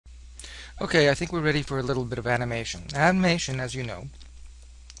Okay, I think we're ready for a little bit of animation. Animation, as you know,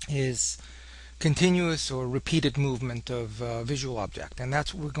 is continuous or repeated movement of a visual object, and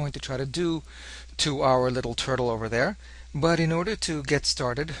that's what we're going to try to do to our little turtle over there. But in order to get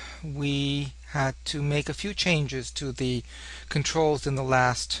started, we had to make a few changes to the controls in the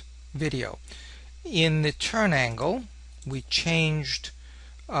last video. In the turn angle, we changed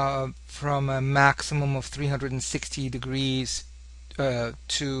from a maximum of 360 degrees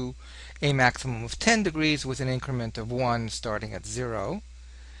to a maximum of 10 degrees with an increment of 1 starting at 0.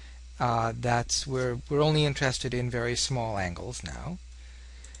 That's where we're only interested in very small angles now.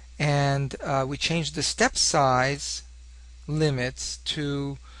 And we changed the step size limits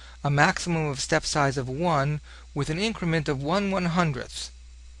to a maximum of step size of 1 with an increment of 1/100th,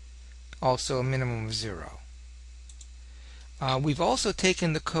 also a minimum of 0. We've also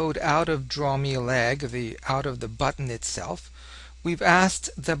taken the code out of Draw Me a Leg, out of the button itself. We've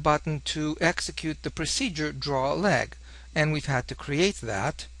asked the button to execute the procedure Draw a Leg, and we've had to create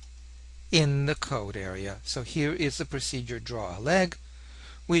that in the code area. So here is the procedure Draw a Leg,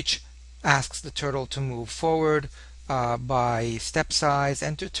 which asks the turtle to move forward by step size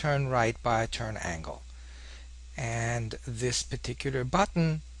and to turn right by turn angle. And this particular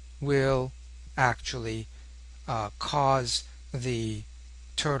button will actually cause the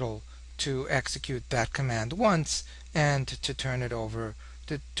turtle to execute that command once and to turn it over,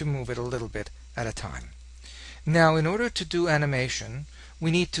 to move it a little bit at a time. Now, in order to do animation,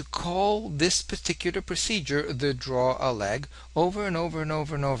 we need to call this particular procedure, the Draw a Leg, over and over and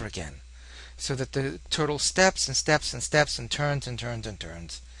over and over again, so that the turtle steps and steps and steps and turns and turns and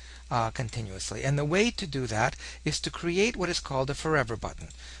turns continuously. And the way to do that is to create what is called a forever button.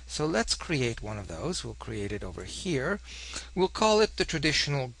 So let's create one of those. We'll create it over here. We'll call it the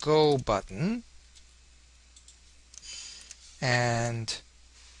traditional Go button. And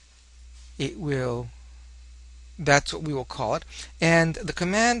that's what we will call it. And the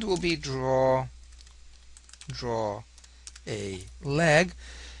command will be draw a leg.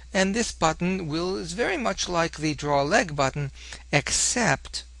 And this button is very much like the Draw a Leg button,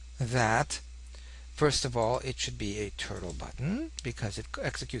 except that, first of all, it should be a turtle button because it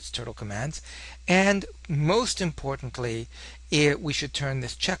executes turtle commands. And most importantly, we should turn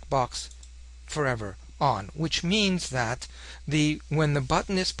this checkbox forever on, which means that when the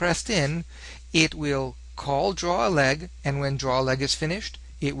button is pressed in, it will call Draw a Leg, and when Draw a Leg is finished,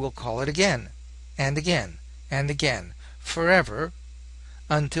 it will call it again and again and again, forever,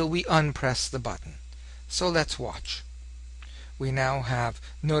 until we unpress the button. So let's watch. We now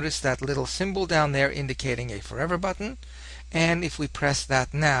notice that little symbol down there indicating a forever button, and if we press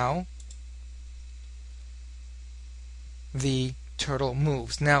that now, the turtle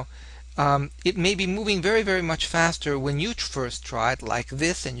moves. Now, it may be moving very, very much faster when you first try it, like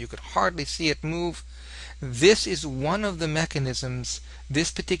this, and you could hardly see it move. This is one of the mechanisms,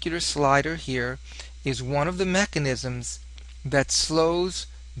 this particular slider here is one of the mechanisms that slows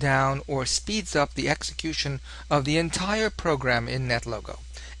down or speeds up the execution of the entire program in Netlogo,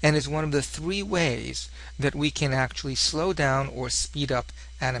 and is one of the 3 ways that we can actually slow down or speed up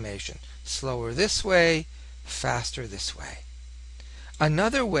animation. Slower this way, faster this way.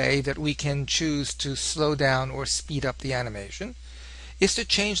 Another way that we can choose to slow down or speed up the animation is to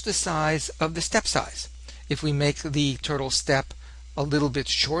change the size of the step size. If we make the turtle step a little bit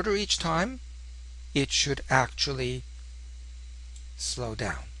shorter each time, it should actually slow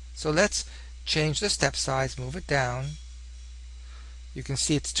down. So let's change the step size, move it down. You can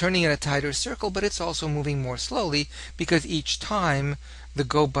see it's turning in a tighter circle, but it's also moving more slowly because each time the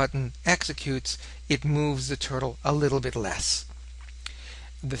Go button executes, it moves the turtle a little bit less.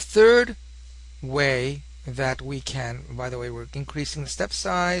 The third way that we can, by the way, we're increasing the step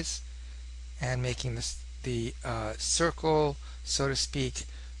size and making the circle, so to speak,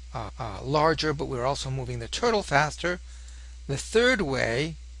 larger, but we're also moving the turtle faster. The third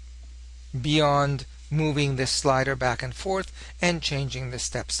way, beyond moving this slider back and forth and changing the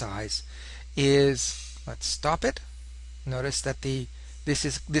step size, is, let's stop it. Notice that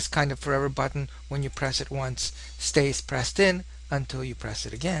this kind of forever button, when you press it once, stays pressed in until you press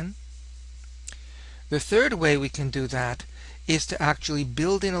it again. The third way we can do that is to actually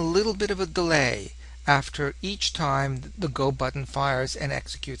build in a little bit of a delay after each time the Go button fires and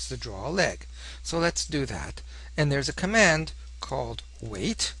executes the Draw a Leg. So let's do that. And there's a command called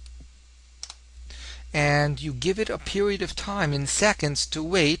wait, and you give it a period of time in seconds to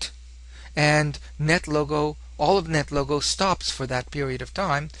wait, and Netlogo, all of Netlogo stops for that period of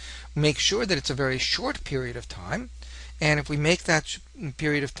time. Make sure that it's a very short period of time, and if we make that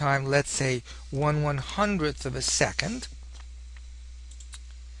period of time, let's say 1/100th of a second,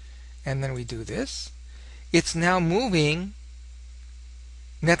 and then we do this. It's now moving.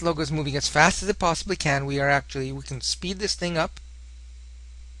 Netlogo is moving as fast as it possibly can. We can speed this thing up.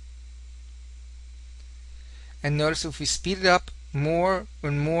 And notice if we speed it up more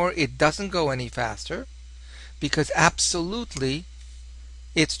and more, it doesn't go any faster, because absolutely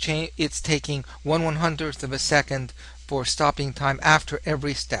it's taking 1/100th of a second for stopping time after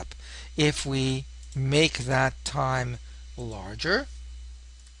every step. If we make that time larger,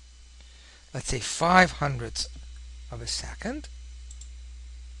 let's say 5/100ths of a second,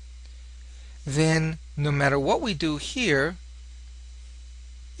 then no matter what we do here,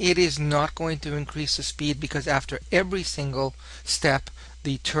 it is not going to increase the speed, because after every single step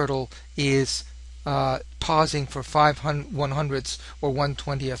the turtle is pausing for 5/100ths or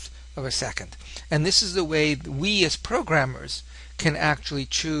 1/20th of a second. And this is the way we as programmers can actually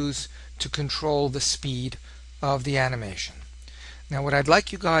choose to control the speed of the animation. Now what I'd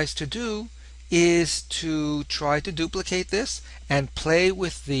like you guys to do is to try to duplicate this and play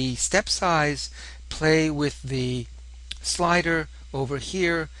with the step size, play with the slider over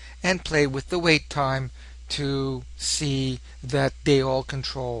here, and play with the wait time to see that they all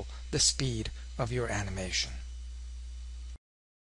control the speed of your animation.